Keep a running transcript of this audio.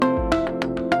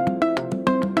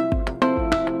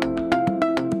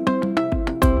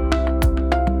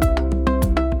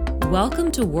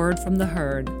Welcome to Word from the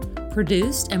Herd,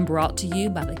 produced and brought to you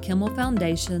by the Kimmel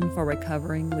Foundation for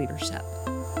Recovering Leadership.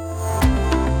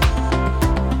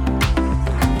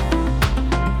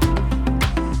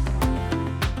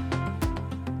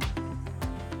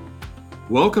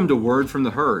 Welcome to Word from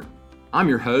the Herd. I'm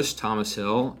your host, Thomas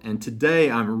Hill, and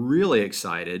today I'm really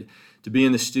excited to be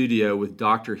in the studio with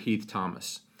Dr. Heath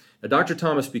Thomas. Now, Dr.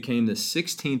 Thomas became the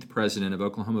 16th president of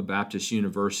Oklahoma Baptist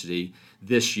University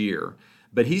this year,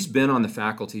 but he's been on the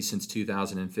faculty since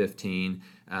 2015,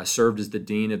 served as the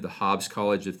dean of the Hobbs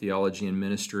College of Theology and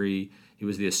Ministry. He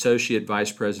was the associate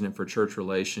vice president for church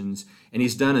relations, and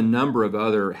he's had a number of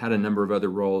other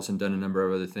roles and done a number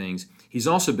of other things. He's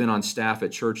also been on staff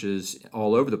at churches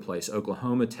all over the place: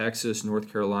 Oklahoma, Texas,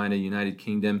 North Carolina, United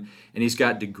Kingdom, and he's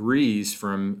got degrees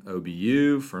from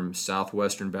OBU, from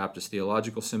Southwestern Baptist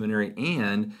Theological Seminary,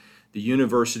 and the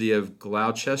University of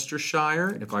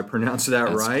Gloucestershire, if I pronounce that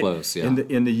That's right, close, yeah.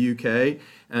 in the UK.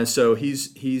 And so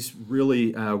he's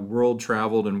really world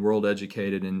traveled and world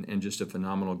educated and just a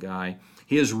phenomenal guy.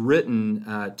 He has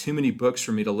written too many books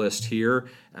for me to list here.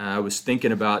 I was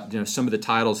thinking about some of the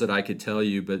titles that I could tell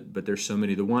you, but there's so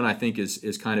many. The one I think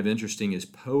is kind of interesting is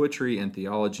Poetry and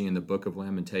Theology in the Book of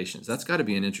Lamentations. That's got to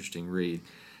be an interesting read.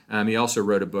 He also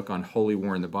wrote a book on Holy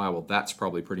War in the Bible. That's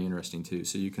probably pretty interesting too,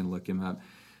 so you can look him up.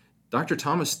 Dr.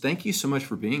 Thomas, thank you so much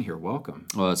for being here. Welcome.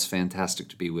 Well, it's fantastic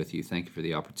to be with you. Thank you for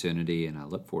the opportunity, and I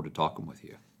look forward to talking with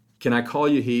you. Can I call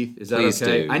you Heath? Is that Please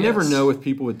okay? do, I never yes. know with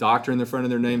people with doctor in the front of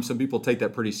their name. Some people take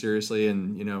that pretty seriously,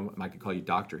 and I could call you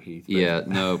Dr. Heath. But... Yeah,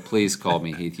 no, please call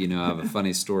me Heath. I have a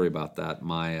funny story about that.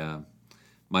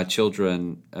 My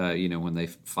children, when they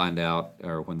find out,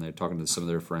 or when they're talking to some of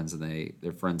their friends, and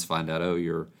their friends find out, oh,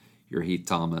 you're Heath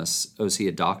Thomas. Oh, is he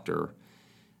a doctor?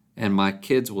 And my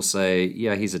kids will say,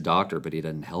 yeah, he's a doctor, but he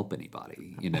doesn't help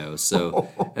anybody, So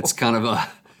it's kind of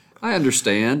I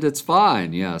understand. It's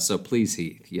fine. Yeah, so please,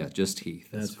 Heath. Yeah, just Heath.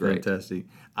 That's great. Fantastic.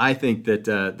 I think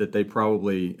that they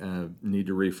probably need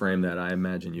to reframe that. I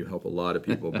imagine you help a lot of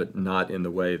people, but not in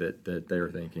the way that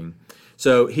they're thinking.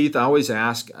 So, Heath, I always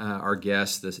ask our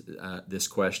guests this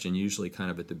question, usually kind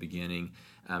of at the beginning.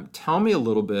 Tell me a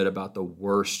little bit about the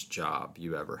worst job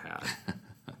you ever had.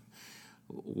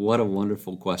 What a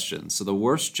wonderful question. So the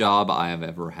worst job I have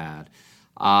ever had,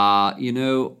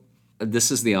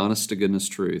 this is the honest to goodness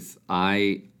truth.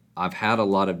 I've had a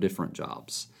lot of different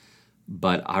jobs,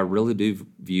 but I really do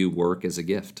view work as a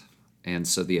gift. And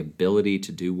so the ability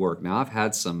to do work. Now, I've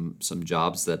had some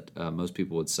jobs that most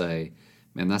people would say,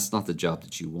 man, that's not the job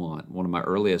that you want. One of my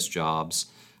earliest jobs,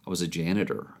 I was a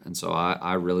janitor. And so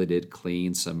I really did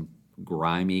clean some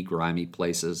grimy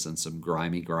places and some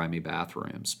grimy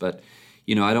bathrooms. But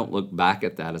I don't look back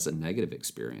at that as a negative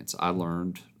experience. I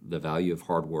learned the value of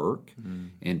hard work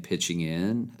and pitching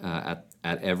in at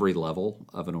every level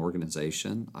of an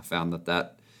organization. I found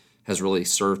that has really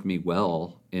served me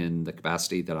well in the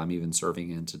capacity that I'm even serving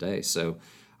in today. So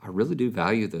I really do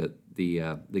value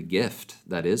the gift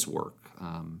that is work.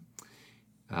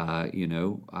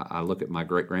 I look at my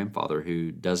great-grandfather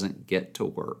who doesn't get to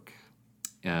work,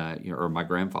 or my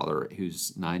grandfather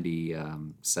who's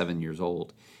 97 years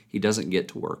old. He doesn't get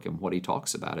to work, and what he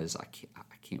talks about is I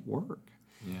can't work.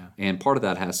 Yeah. And part of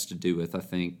that has to do with, I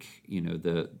think,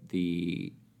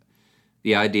 the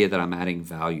idea that I'm adding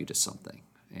value to something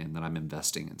and that I'm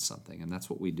investing in something, and that's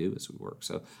what we do as we work.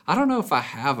 So I don't know if I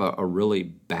have a really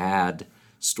bad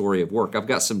story of work. I've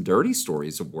got some dirty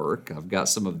stories of work. I've got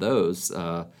some of those,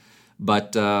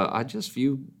 but I just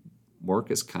view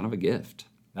work as kind of a gift.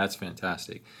 That's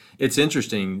fantastic. It's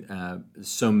interesting.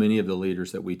 So many of the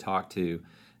leaders that we talk to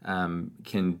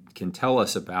can tell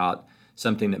us about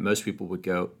something that most people would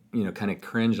go, kind of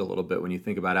cringe a little bit when you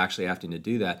think about actually having to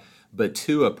do that. But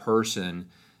to a person,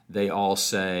 they all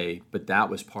say, but that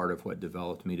was part of what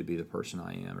developed me to be the person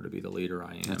I am, or to be the leader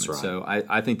I am. That's right. So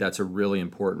I think that's a really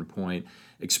important point,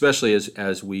 especially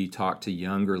as we talk to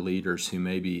younger leaders who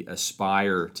maybe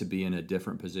aspire to be in a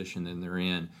different position than they're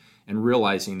in, and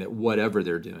realizing that whatever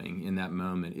they're doing in that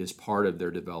moment is part of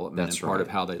their development. That's and part right. of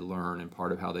how they learn and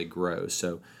part of how they grow.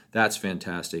 So that's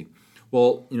fantastic.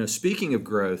 Well, speaking of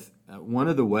growth, one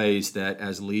of the ways that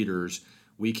as leaders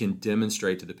we can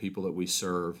demonstrate to the people that we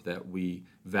serve that we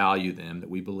value them, that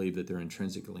we believe that they're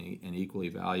intrinsically and equally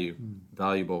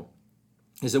valuable,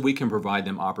 is that we can provide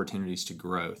them opportunities to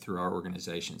grow through our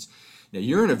organizations. Now,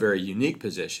 you're in a very unique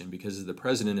position because as the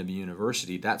president of a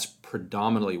university, that's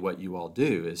predominantly what you all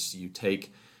do, is you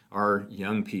take our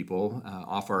young people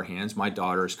off our hands. My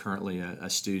daughter is currently a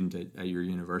student at your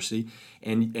university,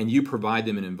 and you provide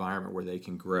them an environment where they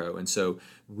can grow. And so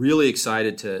really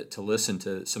excited to listen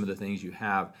to some of the things you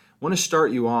have. want to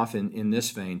start you off in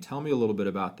this vein. Tell me a little bit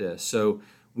about this. So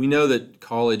we know that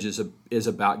college is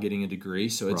about getting a degree,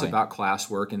 so it's Right. about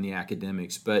classwork and the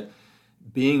academics, but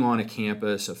being on a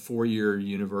campus, a 4-year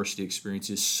university experience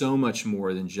is so much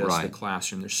more than just the Right.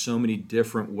 classroom. There's so many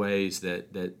different ways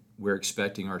that we're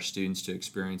expecting our students to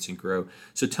experience and grow.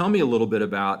 So tell me a little bit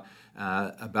about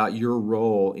your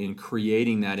role in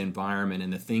creating that environment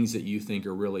and the things that you think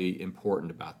are really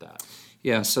important about that.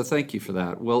 Yeah, so thank you for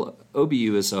that. Well,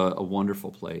 OBU is a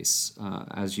wonderful place.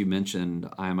 As you mentioned,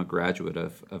 I am a graduate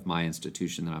of my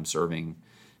institution that I'm serving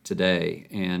today.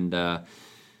 And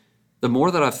the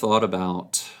more that I've thought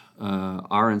about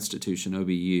our institution,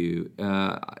 OBU,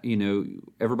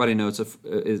 everybody knows it's a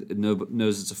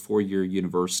 4-year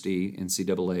university,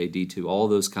 NCAA, D2, all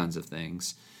those kinds of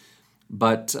things.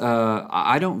 But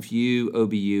I don't view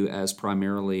OBU as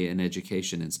primarily an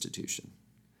education institution.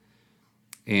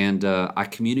 And I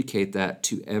communicate that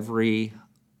to every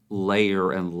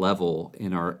layer and level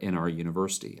in our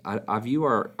university. I view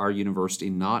our university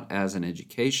not as an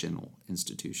educational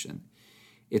institution.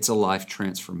 It's a life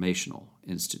transformational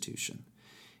institution.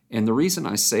 And the reason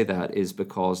I say that is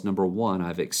because, number one,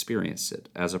 I've experienced it.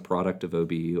 As a product of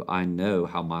OBU, I know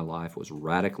how my life was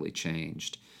radically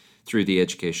changed through the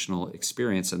educational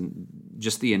experience and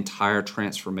just the entire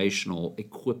transformational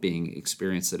equipping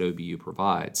experience that OBU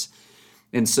provides.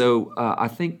 And so I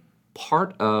think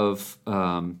part of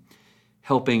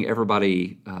helping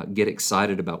everybody get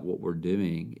excited about what we're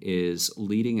doing is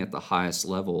leading at the highest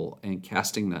level and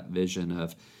casting that vision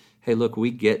of, hey, look,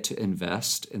 we get to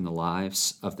invest in the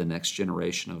lives of the next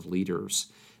generation of leaders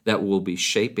that will be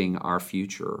shaping our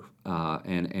future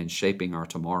and shaping our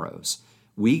tomorrows.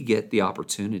 We get the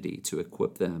opportunity to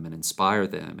equip them and inspire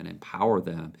them and empower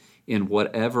them in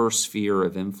whatever sphere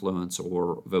of influence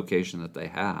or vocation that they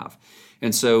have.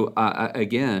 And so,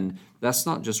 again, that's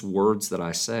not just words that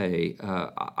I say.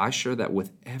 I share that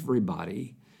with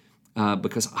everybody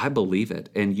because I believe it.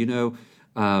 And,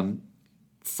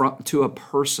 to a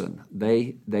person,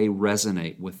 they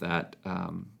resonate with that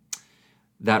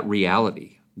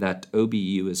reality that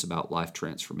OBU is about life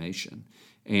transformation.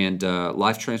 And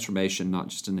life transformation, not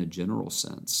just in a general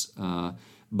sense,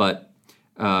 but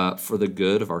for the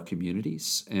good of our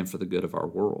communities and for the good of our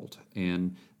world.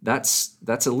 And that's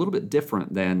a little bit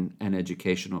different than an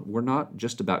educational. We're not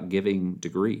just about giving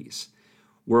degrees.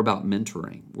 We're about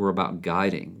mentoring. We're about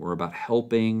guiding. We're about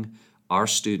helping our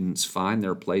students find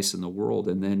their place in the world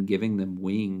and then giving them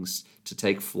wings to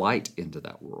take flight into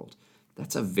that world.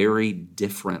 That's a very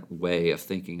different way of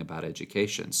thinking about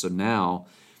education. So now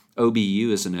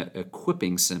OBU is an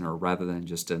equipping center rather than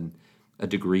just a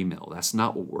degree mill. That's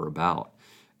not what we're about.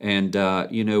 And,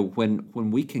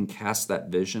 when we can cast that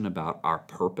vision about our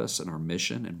purpose and our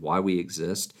mission and why we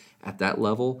exist at that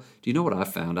level, do you know what I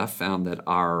found? I found that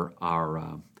our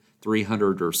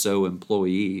 300 or so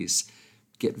employees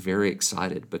get very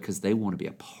excited because they want to be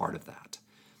a part of that.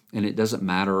 And it doesn't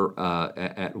matter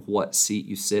at what seat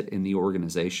you sit in the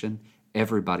organization,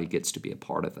 everybody gets to be a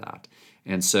part of that.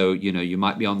 And so, you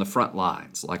might be on the front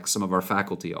lines like some of our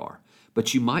faculty are,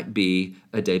 but you might be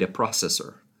a data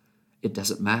processor. It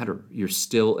doesn't matter. You're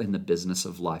still in the business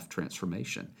of life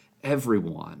transformation.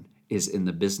 Everyone is in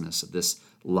the business of this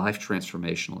life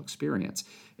transformational experience.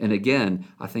 And again,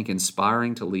 I think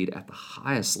inspiring to lead at the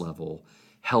highest level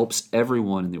helps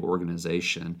everyone in the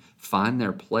organization find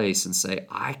their place and say,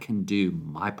 I can do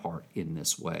my part in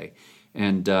this way.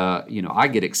 And, I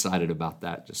get excited about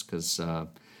that just because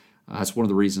that's one of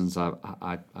the reasons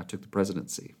I took the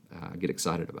presidency. I get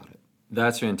excited about it.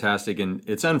 That's fantastic, and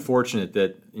it's unfortunate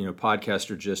that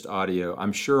podcasts are just audio.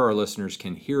 I'm sure our listeners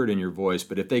can hear it in your voice,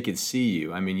 but if they could see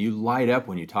you, you light up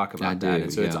when you talk about that,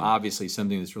 and so it's obviously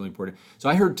something that's really important. So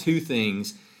I heard two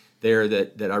things there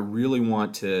that I really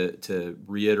want to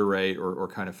reiterate or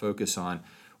kind of focus on.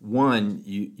 One,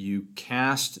 you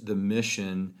cast the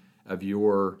mission of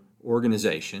your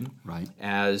organization right.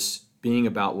 as being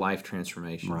about life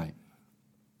transformation. Right.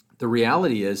 The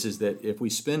reality is that if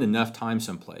we spend enough time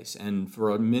someplace, and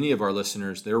for many of our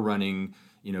listeners, they're running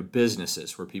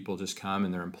businesses where people just come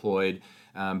and they're employed,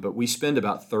 but we spend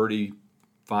about 35%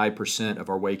 of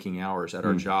our waking hours at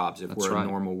our jobs if we're a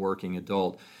normal working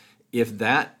adult. If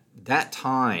that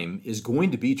time is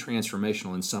going to be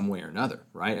transformational in some way or another,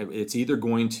 right? It's either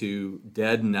going to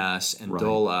deaden us and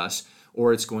dull us,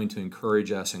 or it's going to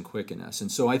encourage us and quicken us.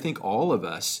 And so I think all of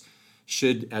us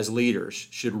as leaders,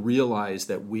 should realize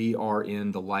that we are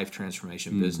in the life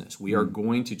transformation business. We are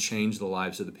going to change the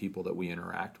lives of the people that we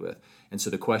interact with. And so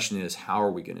the question is, how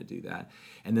are we going to do that?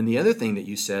 And then the other thing that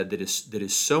you said that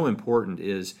is so important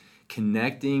is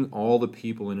connecting all the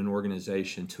people in an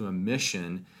organization to a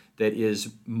mission that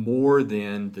is more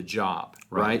than the job,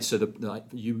 right? So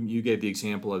you gave the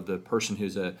example of the person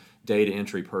who's a data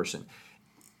entry person.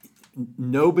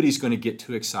 Nobody's going to get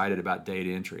too excited about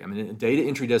data entry. I mean, data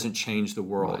entry doesn't change the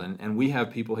world, Right. and we have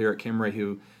people here at Kimray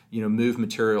who move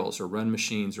materials or run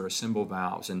machines or assemble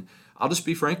valves. And I'll just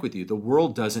be frank with you: the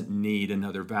world doesn't need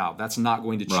another valve. That's not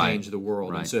going to change the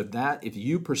world. Right. And so if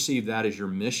you perceive that as your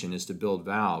mission is to build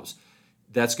valves,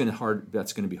 that's going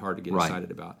to be hard to get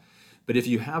excited about. But if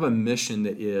you have a mission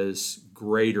that is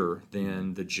greater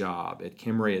than the job, at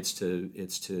Kimray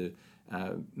it's to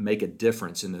make a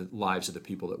difference in the lives of the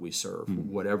people that we serve,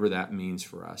 whatever that means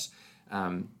for us.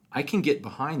 I can get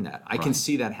behind that. I can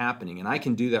see that happening, and I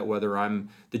can do that whether I'm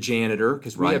the janitor,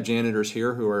 because we have janitors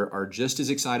here who are just as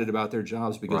excited about their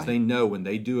jobs because they know when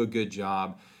they do a good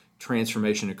job,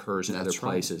 transformation occurs in other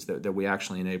places that we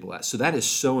actually enable that. So that is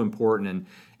so important,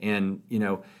 and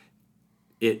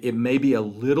it may be a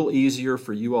little easier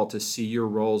for you all to see your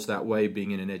roles that way,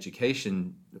 being in an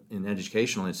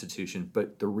educational institution,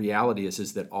 but the reality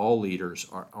is that all leaders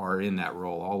are in that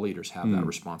role. All leaders have that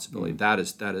responsibility. That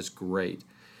is great.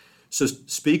 So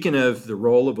speaking of the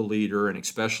role of a leader, and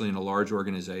especially in a large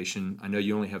organization, I know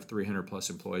you only have 300 plus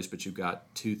employees, but you've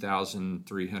got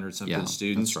 2,300 something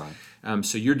students. That's right.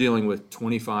 So you're dealing with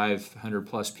 2,500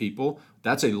 plus people.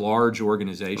 That's a large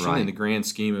organization in the grand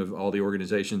scheme of all the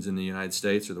organizations in the United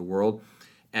States or the world.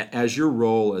 As your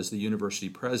role as the university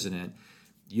president,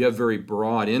 you have very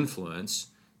broad influence,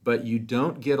 but you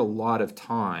don't get a lot of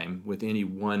time with any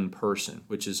one person,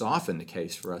 which is often the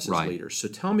case for us as leaders. So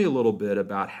tell me a little bit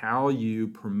about how you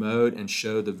promote and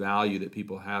show the value that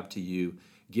people have to you,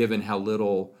 given how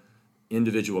little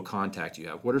individual contact you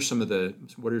have. What are some of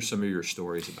your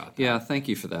stories about that? Yeah, thank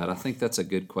you for that. I think that's a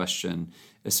good question,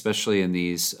 especially in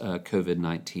these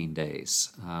COVID-19 days.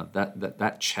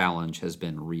 That challenge has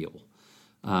been real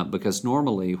because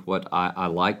normally what I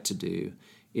like to do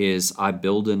is I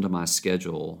build into my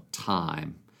schedule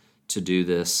time to do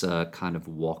this kind of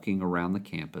walking around the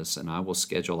campus, and I will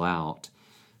schedule out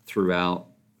throughout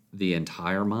the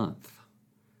entire month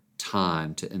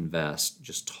time to invest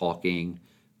just talking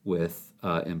with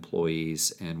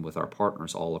employees and with our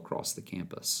partners all across the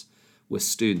campus. With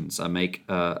students, I make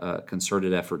a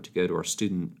concerted effort to go to our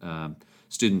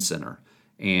student center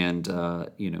and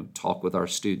talk with our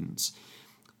students.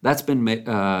 That's been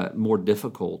more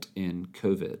difficult in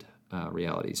COVID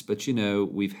realities, but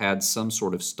we've had some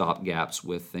sort of stopgaps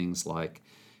with things like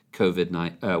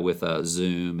with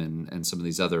Zoom and some of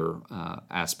these other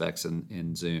aspects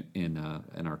in Zoom in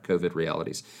our COVID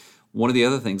realities. One of the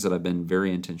other things that I've been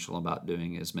very intentional about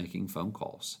doing is making phone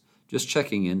calls, just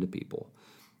checking into people.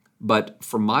 But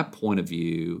from my point of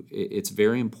view, it's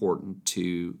very important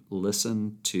to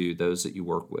listen to those that you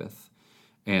work with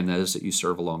and those that you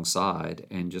serve alongside,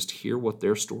 and just hear what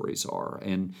their stories are.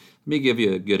 And let me give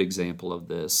you a good example of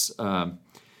this. I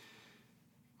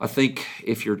think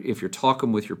if you're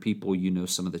talking with your people,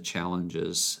 some of the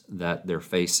challenges that they're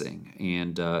facing,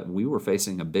 and we were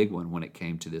facing a big one when it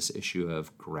came to this issue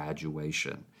of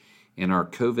graduation. In our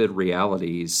COVID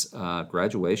realities,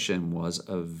 graduation was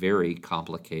a very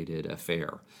complicated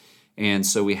affair, and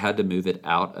so we had to move it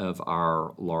out of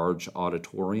our large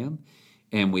auditorium.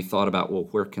 And we thought about, well,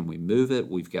 where can we move it?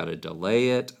 We've got to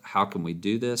delay it. How can we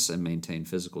do this and maintain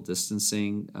physical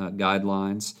distancing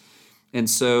guidelines? And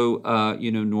so,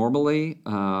 normally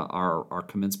our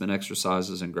commencement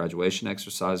exercises and graduation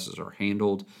exercises are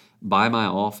handled by my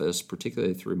office,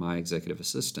 particularly through my executive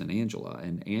assistant, Angela.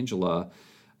 And Angela,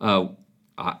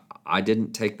 I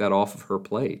didn't take that off of her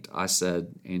plate. I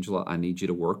said, Angela, I need you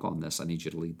to work on this. I need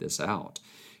you to lead this out.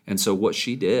 And so what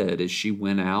she did is she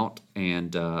went out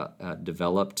and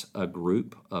developed a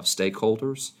group of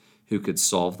stakeholders who could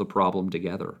solve the problem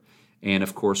together. And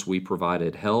of course, we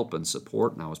provided help and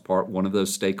support, and I was one of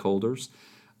those stakeholders.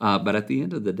 But at the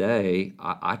end of the day,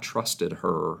 I trusted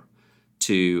her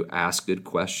to ask good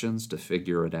questions, to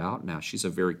figure it out. Now, she's a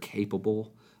very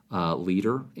capable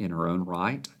leader in her own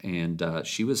right, and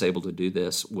she was able to do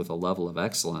this with a level of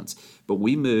excellence. But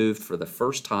we moved, for the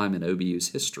first time in OBU's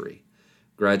history,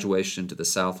 graduation to the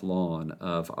south lawn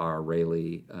of our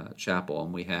Rayleigh Chapel,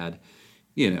 and we had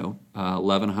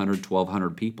 1,100,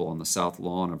 1,200 people on the south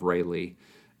lawn of Rayleigh,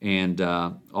 and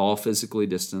all physically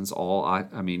distanced.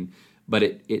 But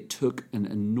it took an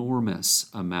enormous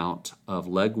amount of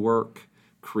legwork,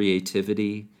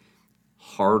 creativity,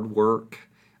 hard work,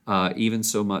 even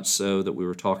so much so that we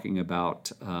were talking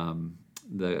about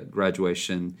the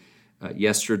graduation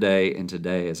yesterday and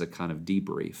today as a kind of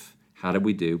debrief. How did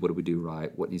we do? What did we do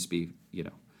right? What needs to be,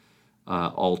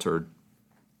 altered?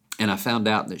 And I found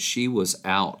out that she was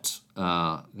out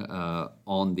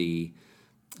on the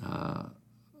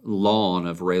lawn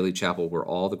of Rayleigh Chapel where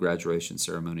all the graduation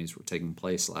ceremonies were taking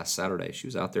place last Saturday. She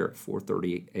was out there at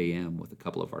 4:30 a.m. with a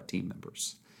couple of our team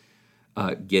members,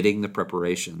 getting the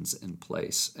preparations in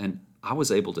place. And I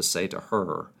was able to say to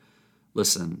her,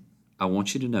 listen, I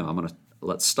want you to know,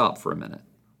 let's stop for a minute.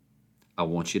 I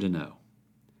want you to know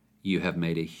you have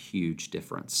made a huge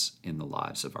difference in the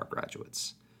lives of our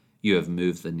graduates. You have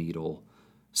moved the needle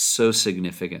so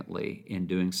significantly in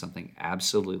doing something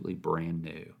absolutely brand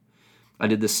new. I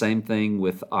did the same thing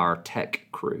with our tech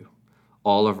crew.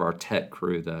 All of our tech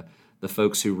crew, the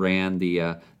folks who ran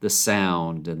the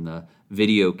sound and the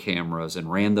video cameras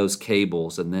and ran those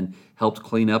cables and then helped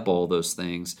clean up all those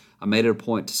things. I made it a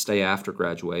point to stay after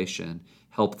graduation,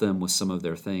 help them with some of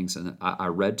their things, and I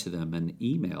read to them an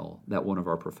email that one of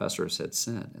our professors had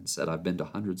sent and said, I've been to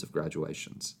hundreds of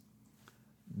graduations.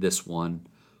 This one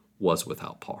was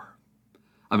without par.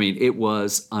 I mean, it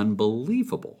was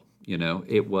unbelievable.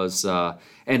 It was,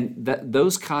 and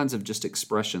those kinds of just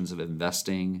expressions of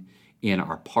investing in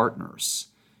our partners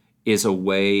is a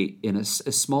way, in a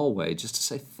small way, just to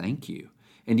say thank you.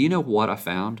 And you know what I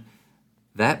found?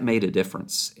 That made a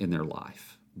difference in their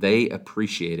life. They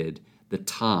appreciated the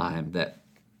time that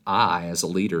I, as a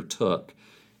leader, took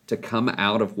to come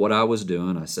out of what I was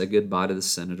doing. I said goodbye to the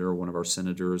senator. One of our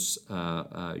senators,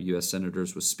 U.S.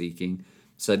 senators, was speaking,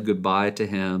 said goodbye to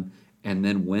him, and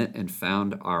then went and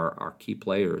found our key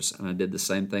players. And I did the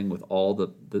same thing with all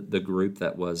the group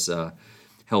that was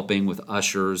helping with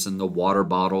ushers and the water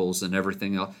bottles and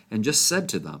everything else, and just said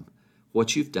to them,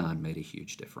 what you've done made a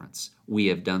huge difference. We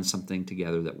have done something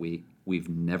together that we've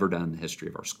never done in the history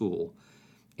of our school,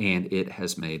 and it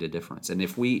has made a difference. And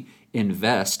if we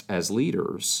invest as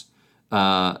leaders,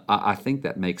 I think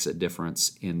that makes a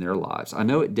difference in their lives. I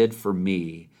know it did for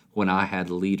me when I had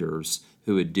leaders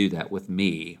who would do that with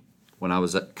me when I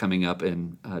was coming up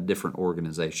in different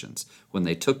organizations. When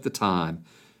they took the time,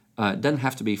 it doesn't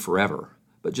have to be forever,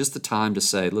 but just the time to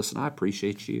say, listen, I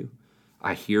appreciate you.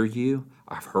 I hear you.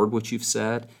 I've heard what you've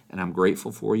said, and I'm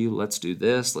grateful for you. Let's do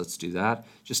this. Let's do that.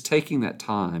 Just taking that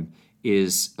time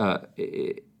is,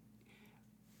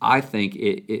 I think,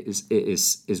 it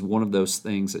is one of those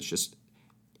things that's just,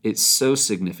 it's so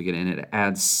significant, and it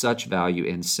adds such value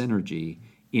and synergy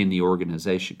in the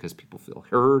organization because people feel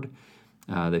heard,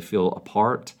 they feel a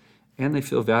part, and they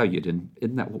feel valued. And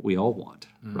isn't that what we all want,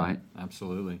 right?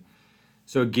 Absolutely.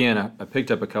 So again, I picked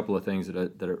up a couple of things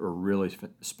that are really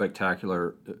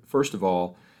spectacular. First of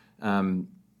all, I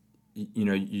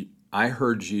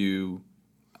heard you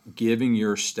giving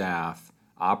your staff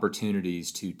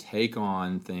opportunities to take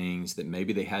on things that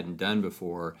maybe they hadn't done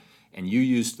before, and you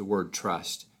used the word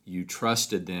trust. You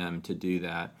trusted them to do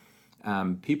that.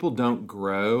 People don't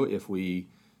grow if we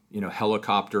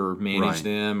helicopter manage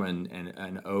them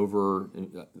and over.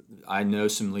 I know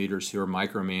some leaders who are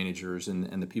micromanagers,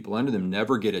 and the people under them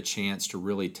never get a chance to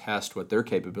really test what their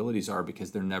capabilities are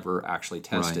because they're never actually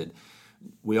tested.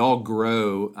 Right. We all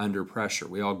grow under pressure.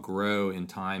 We all grow in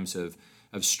times of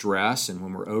stress and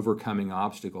when we're overcoming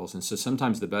obstacles. And so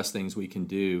sometimes the best things we can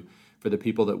do for the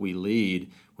people that we lead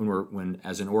when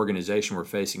as an organization we're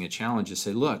facing a challenge is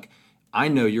say, look, I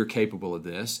know you're capable of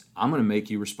this. I'm going to make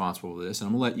you responsible for this, and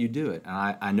I'm going to let you do it.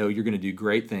 And I know you're going to do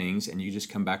great things, and you just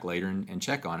come back later and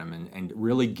check on them and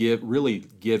really give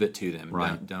it to them.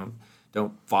 Right.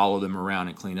 Don't follow them around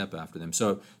and clean up after them.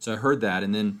 So I heard that,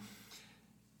 and then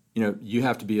you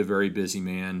have to be a very busy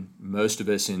man. Most of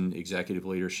us in executive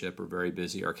leadership are very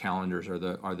busy. Our calendars are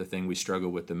the thing we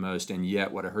struggle with the most. And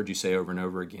yet, what I heard you say over and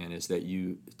over again is that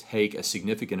you take a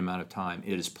significant amount of time.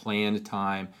 It is planned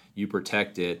time. You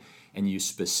protect it. And you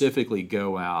specifically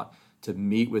go out to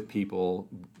meet with people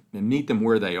and meet them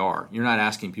where they are. You're not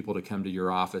asking people to come to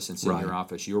your office and sit in your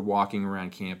office. You're walking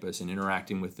around campus and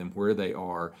interacting with them where they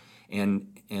are.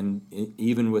 And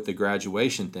even with the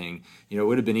graduation thing, it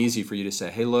would have been easy for you to say,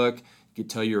 hey, look, you could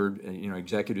tell your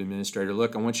executive administrator,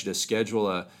 look, I want you to schedule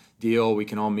a deal. We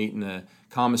can all meet in the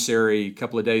commissary a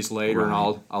couple of days later, and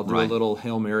I'll do a little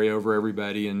Hail Mary over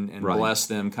everybody and bless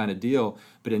them kind of deal.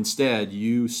 But instead,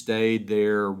 you stayed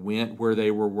there, went where they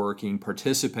were working,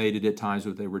 participated at times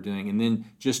what they were doing, and then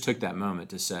just took that moment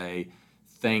to say,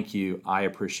 thank you, I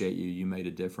appreciate you, you made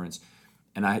a difference.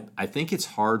 And I think it's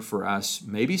hard for us,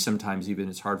 maybe sometimes even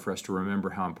it's hard for us to remember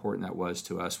how important that was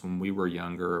to us when we were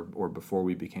younger or before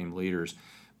we became leaders.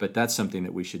 But that's something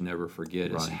that we should never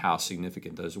forget is how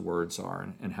significant those words are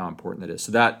and how important that is.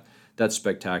 So that's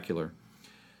spectacular.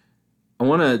 I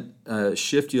want to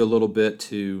shift you a little bit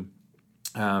to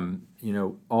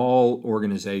all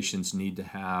organizations need to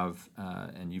have,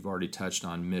 and you've already touched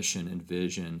on mission and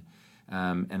vision.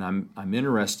 And I'm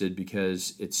interested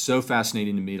because it's so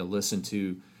fascinating to me to listen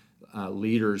to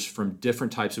leaders from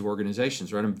different types of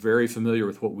organizations. Right, I'm very familiar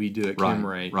with what we do at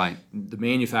Kimray. Right. The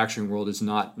manufacturing world is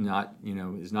not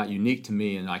unique to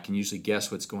me, and I can usually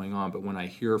guess what's going on. But when I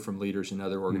hear from leaders in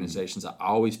other organizations, I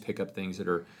always pick up things that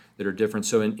are different.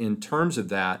 So in terms of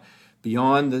that,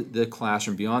 beyond the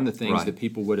classroom, beyond the things that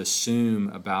people would assume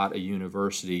about a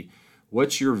university,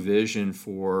 what's your vision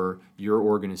for your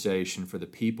organization, for the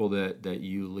people that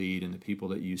you lead and the people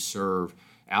that you serve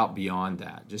out beyond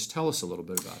that? Just tell us a little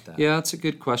bit about that. Yeah, it's a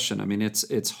good question. I mean,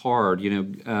 it's hard.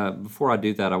 Before I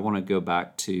do that, I want to go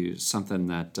back to something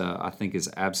that I think is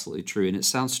absolutely true, and it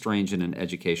sounds strange in an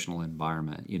educational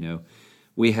environment.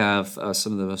 We have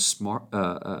some of the most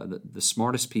the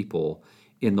smartest people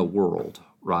in the world,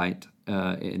 right,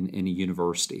 in a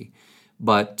university.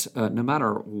 But no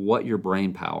matter what your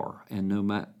brain power and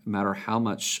no matter how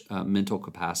much mental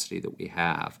capacity that we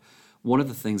have, one of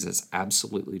the things that's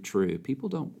absolutely true, people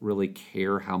don't really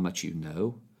care how much you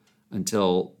know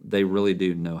until they really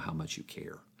do know how much you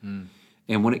care.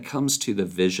 And when it comes to the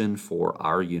vision for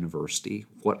our university,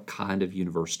 what kind of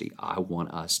university I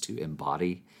want us to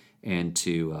embody and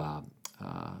to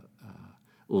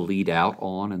lead out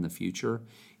on in the future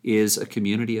is a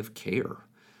community of care.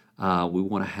 We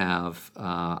want to have,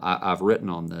 I've written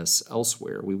on this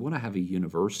elsewhere, we want to have a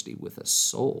university with a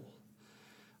soul.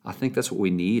 I think that's what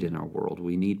we need in our world.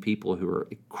 We need people who are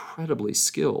incredibly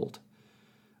skilled,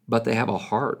 but they have a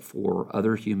heart for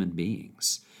other human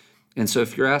beings. And so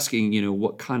if you're asking,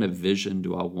 what kind of vision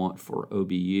do I want for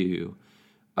OBU,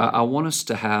 I want us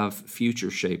to have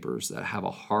future shapers that have a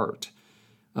heart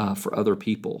for other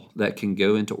people, that can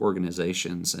go into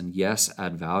organizations and yes,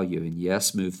 add value, and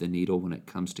yes, move the needle when it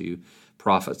comes to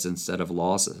profits instead of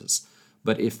losses.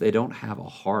 But if they don't have a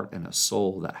heart and a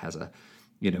soul that has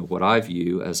what I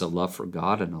view as a love for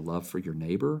God and a love for your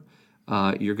neighbor,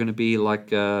 you're going to be like,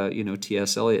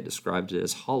 T.S. Eliot described it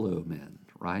as hollow men,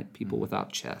 right? People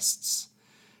without chests.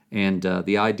 And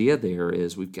the idea there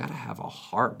is we've got to have a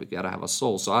heart, we've got to have a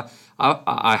soul. So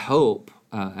I hope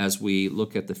as we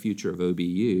look at the future of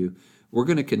OBU, we're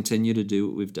going to continue to do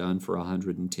what we've done for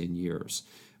 110 years.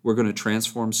 We're going to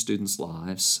transform students'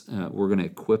 lives. We're going to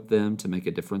equip them to make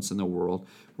a difference in the world.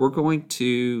 We're going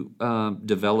to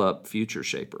develop future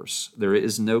shapers. There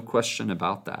is no question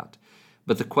about that.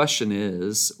 But the question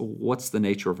is, what's the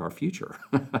nature of our future?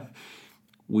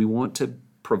 We want to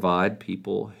provide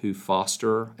people who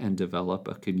foster and develop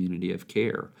a community of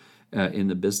care in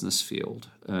the business field,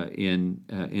 in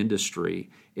industry,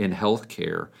 in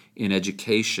healthcare, in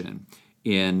education,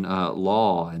 in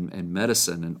law and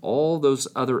medicine, and all those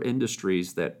other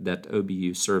industries that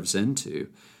OBU serves into.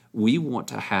 We want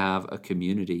to have a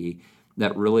community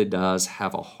that really does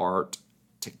have a heart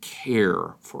to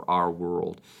care for our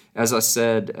world. As I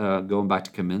said, going back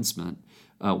to commencement,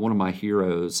 one of my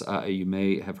heroes, you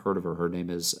may have heard of her. Her name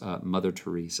is Mother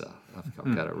Teresa.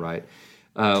 I've got it right.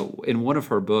 In one of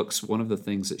her books, one of the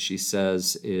things that she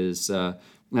says is, and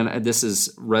this has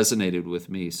resonated with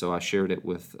me, so I shared it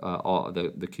with all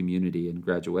the community in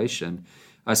graduation.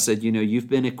 I said, you've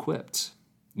been equipped,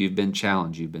 you've been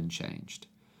challenged, you've been changed.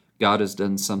 God has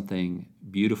done something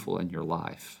beautiful in your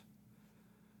life.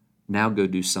 Now go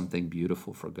do something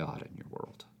beautiful for God in your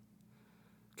world.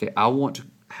 Okay, I want to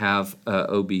have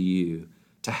OBU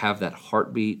to have that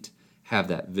heartbeat, have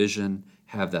that vision,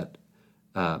 have that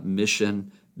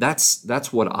mission.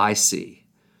 That's what I see.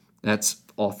 That's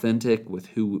authentic with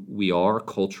who we are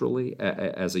culturally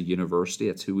as a university.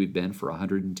 It's who we've been for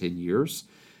 110 years.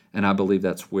 And I believe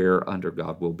that's where Under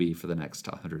God will be for the next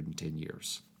 110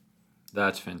 years.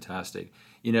 That's fantastic.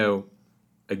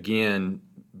 Again,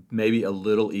 maybe a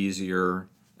little easier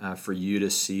for you to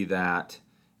see that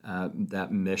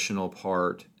missional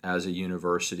part as a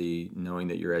university, knowing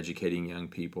that you're educating young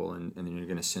people and then you're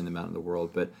going to send them out in the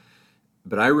world. But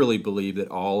I really believe that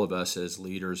all of us as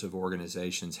leaders of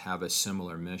organizations have a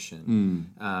similar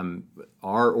mission.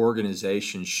 Our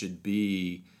organization should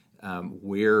be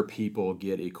where people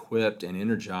get equipped and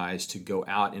energized to go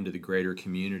out into the greater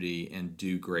community and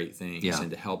do great things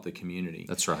and to help the community.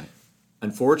 That's right.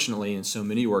 Unfortunately, in so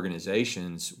many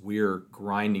organizations, we're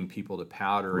grinding people to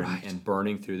powder and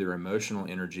burning through their emotional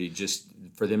energy just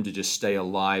for them to just stay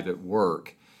alive at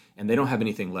work. And they don't have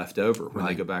anything left over when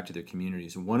they go back to their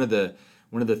communities. And one of the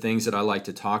one of the things that I like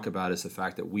to talk about is the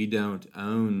fact that we don't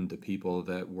own the people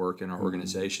that work in our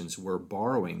organizations. We're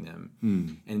borrowing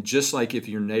them. And just like if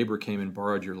your neighbor came and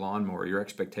borrowed your lawnmower, your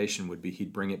expectation would be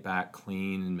he'd bring it back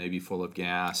clean and maybe full of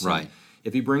gas. Right. And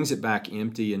if he brings it back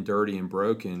empty and dirty and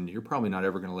broken, you're probably not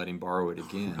ever going to let him borrow it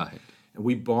again. Right. And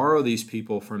we borrow these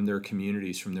people from their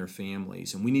communities, from their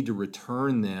families, and we need to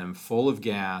return them full of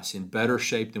gas, in better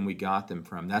shape than we got them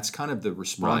from. That's kind of the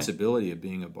responsibility of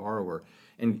being a borrower.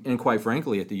 And quite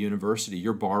frankly, at the university,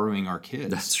 you're borrowing our kids.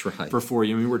 That's right. For 4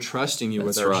 years. I mean, we're trusting you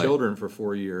with our children for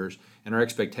 4 years, and our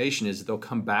expectation is that they'll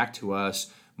come back to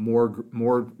us more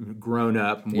grown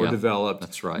up, more developed.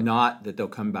 That's right. Not that they'll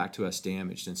come back to us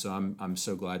damaged. And so I'm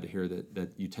so glad to hear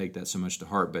that you take that so much to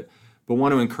heart. But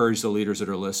want to encourage the leaders that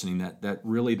are listening that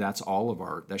really that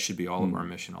should be all of our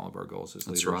mission, all of our goals as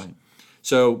leaders. That's right.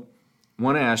 So I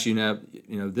want to ask you now,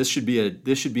 this should be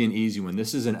an easy one.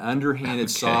 This is an underhanded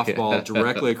softball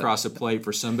directly across the plate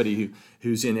for somebody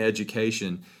who's in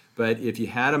education. But if you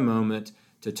had a moment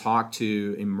to talk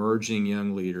to emerging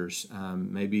young leaders,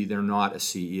 maybe they're not a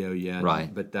CEO yet,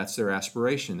 right, but that's their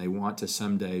aspiration. They want to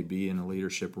someday be in a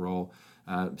leadership role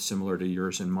similar to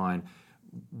yours and mine.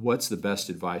 What's the best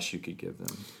advice you could give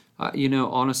them?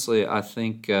 Honestly, I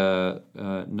think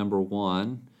number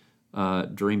one,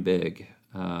 dream big.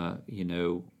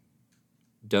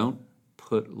 Don't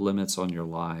put limits on your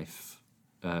life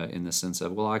in the sense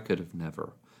of, well, I could have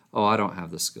never. Oh, I don't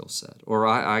have the skill set, or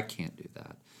I can't do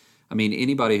that. I mean,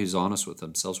 anybody who's honest with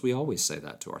themselves, we always say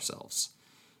that to ourselves.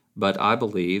 But I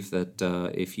believe that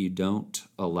if you don't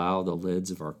allow the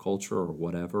lids of our culture or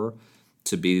whatever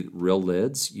to be real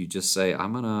lids, you just say,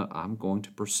 I'm going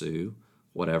to pursue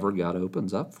whatever God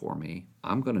opens up for me.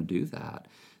 I'm going to do that.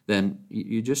 Then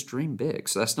you just dream big.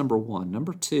 So that's number one.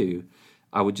 Number two,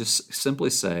 I would just simply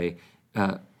say,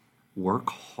 work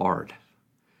hard.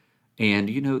 And,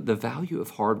 the value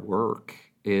of hard work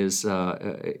is,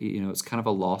 it's kind of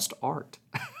a lost art.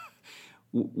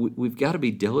 We've got to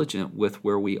be diligent with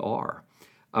where we are.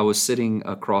 I was sitting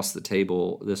across the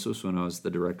table. This was when I was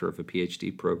the director of a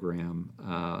PhD program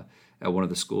at one of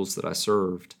the schools that I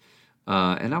served.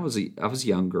 And I was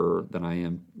younger than I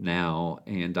am now.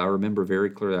 And I remember very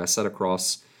clearly, I sat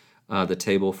across the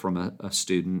table from a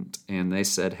student, and they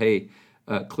said, hey,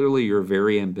 clearly you're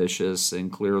very ambitious,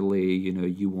 and clearly,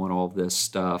 you want all this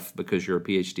stuff because you're a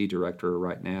PhD director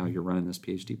right now. You're running this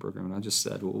PhD program. And I just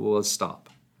said, well, let's stop.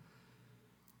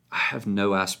 I have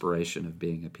no aspiration of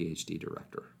being a PhD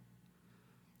director.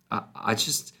 I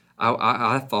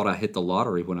thought I hit the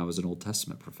lottery when I was an Old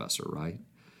Testament professor, right?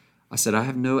 I said, I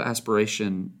have no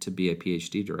aspiration to be a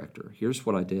PhD director. Here's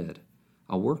what I did.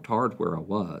 I worked hard where I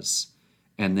was,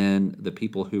 and then the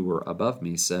people who were above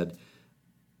me said,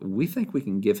 we think we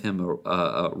can give him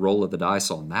a roll of the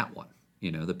dice on that one,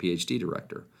 the PhD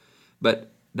director.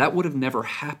 But that would have never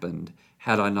happened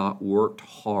had I not worked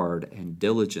hard and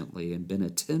diligently and been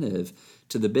attentive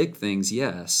to the big things,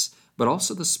 yes, but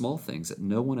also the small things that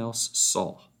no one else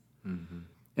saw. Mm-hmm.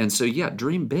 And so,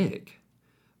 dream big.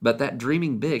 But that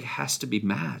dreaming big has to be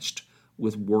matched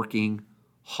with working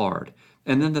hard.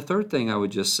 And then the third thing I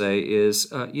would just say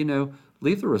is,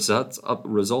 leave the results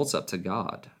up to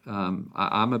God.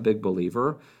 I'm a big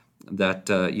believer that,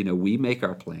 we make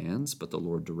our plans, but the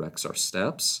Lord directs our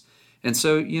steps. And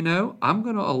so, I'm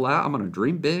going to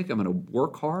dream big, I'm going to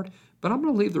work hard, but I'm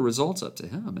going to leave the results up to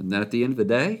Him. And then at the end of the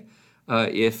day,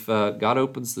 if God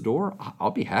opens the door, I'll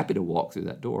be happy to walk through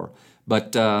that door.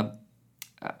 But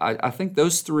I think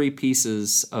those three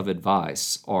pieces of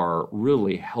advice are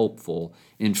really helpful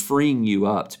in freeing you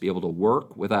up to be able to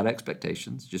work without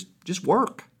expectations. Just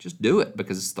work. Just do it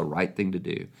because it's the right thing to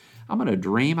do. I'm going to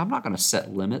dream. I'm not going to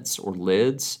set limits or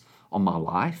lids on my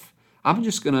life. I'm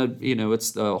just going to, it's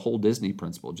the whole Disney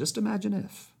principle. Just imagine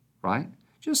if, right?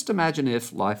 Just imagine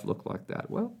if life looked like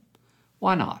that. Well,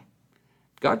 why not?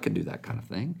 God can do that kind of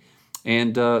thing.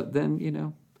 And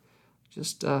then,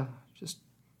 just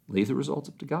leave the results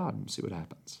up to God and see what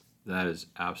happens. That is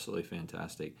absolutely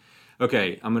fantastic.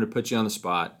 Okay, I'm going to put you on the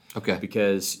spot. Okay.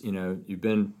 Because, you've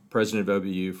been president of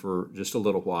OBU for just a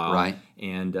little while. Right.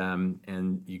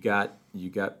 And you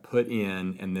got put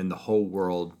in, and then the whole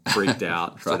world freaked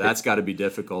out. Right. So that's got to be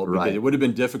difficult. Because right. It would have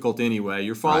been difficult anyway.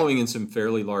 You're following in some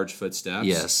fairly large footsteps.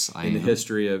 Yes, I am. In the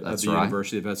history of the right.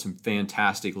 university. They've had some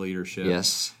fantastic leadership.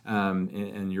 Yes.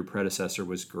 And your predecessor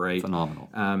was great.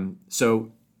 Phenomenal.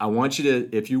 So I want you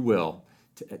to, if you will,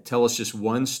 tell us just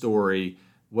one story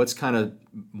what's kind of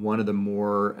one of the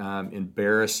more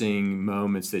embarrassing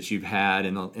moments that you've had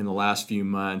in the last few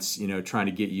months, trying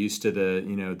to get used to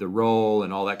the role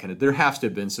and all that kind of, there has to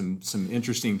have been some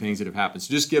interesting things that have happened.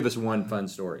 So just give us one fun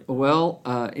story. Well,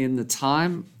 in the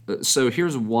time, so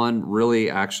here's one really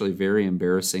actually very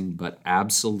embarrassing but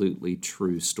absolutely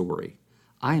true story.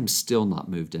 I am still not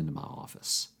moved into my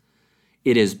office.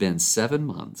 It has been 7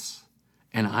 months,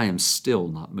 and I am still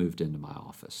not moved into my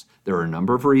office. There are a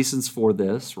number of reasons for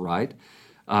this, right?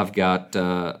 I've got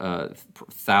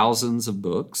thousands of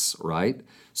books, right?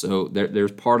 So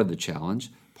there's part of the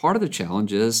challenge. Part of the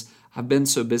challenge is I've been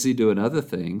so busy doing other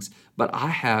things, but I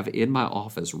have in my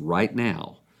office right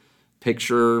now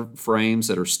picture frames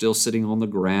that are still sitting on the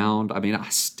ground. I mean, I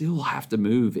still have to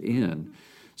move in.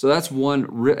 So that's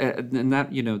one, and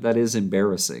that is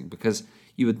embarrassing because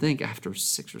you would think after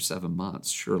 6 or 7 months,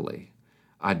 surely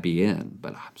I'd be in,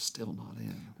 but I'm still not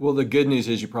in. Well, the good news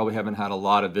is you probably haven't had a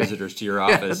lot of visitors to your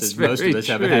office, as most of us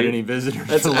true. haven't had any visitors.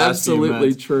 That's the last few absolutely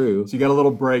months. true. So you got a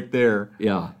little break there.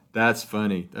 Yeah. That's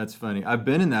funny. I've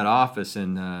been in that office,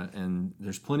 and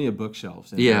there's plenty of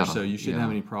bookshelves in there, so you shouldn't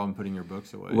have any problem putting your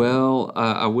books away. Well,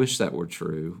 I wish that were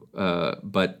true,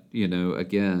 but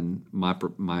again,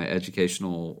 my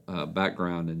educational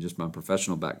background and just my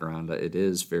professional background, it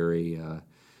is very.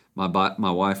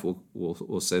 My wife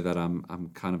will say that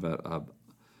I'm kind of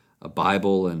a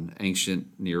Bible and ancient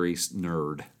Near East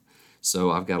nerd.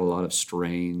 So I've got a lot of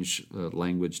strange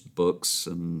languaged books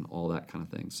and all that kind of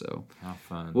thing. So how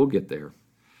fun. We'll get there.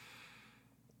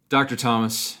 Dr.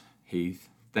 Thomas Heath,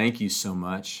 thank you so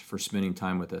much for spending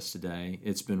time with us today.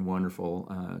 It's been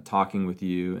wonderful talking with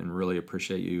you, and really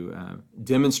appreciate you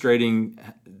demonstrating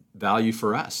value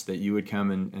for us, that you would come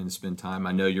and spend time.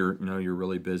 I know you're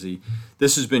really busy.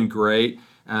 This has been great.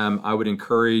 I would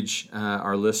encourage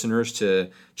our listeners to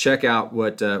check out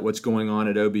what's going on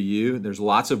at OBU. There's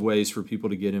lots of ways for people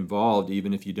to get involved,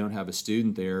 even if you don't have a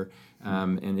student there.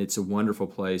 And it's a wonderful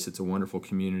place. It's a wonderful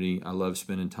community. I love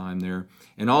spending time there.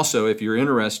 And also, if you're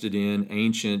interested in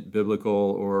ancient, biblical,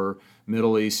 or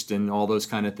Middle East and all those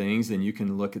kind of things, then you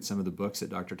can look at some of the books that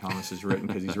Dr. Thomas has written,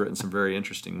 because he's written some very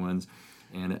interesting ones.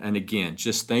 And again,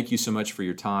 just thank you so much for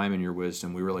your time and your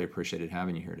wisdom. We really appreciated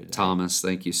having you here today. Thomas,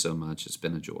 thank you so much. It's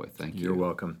been a joy. Thank you. You're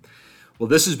welcome. Well,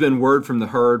 this has been Word from the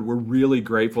Herd. We're really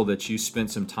grateful that you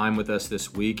spent some time with us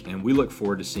this week, and we look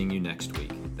forward to seeing you next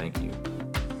week. Thank you.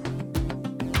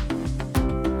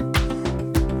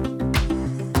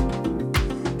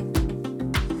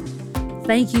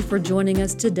 Thank you for joining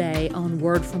us today on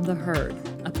Word from the Herd,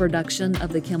 a production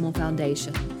of the Kimmel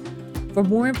Foundation. For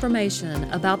more information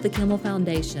about the Kimmel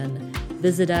Foundation,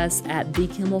 visit us at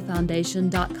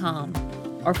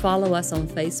thekimmelfoundation.com or follow us on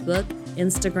Facebook,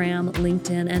 Instagram,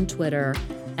 LinkedIn, and Twitter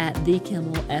at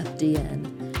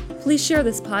TheKimmelFDN. Please share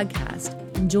this podcast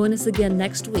and join us again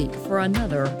next week for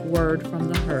another Word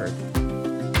from the Herd.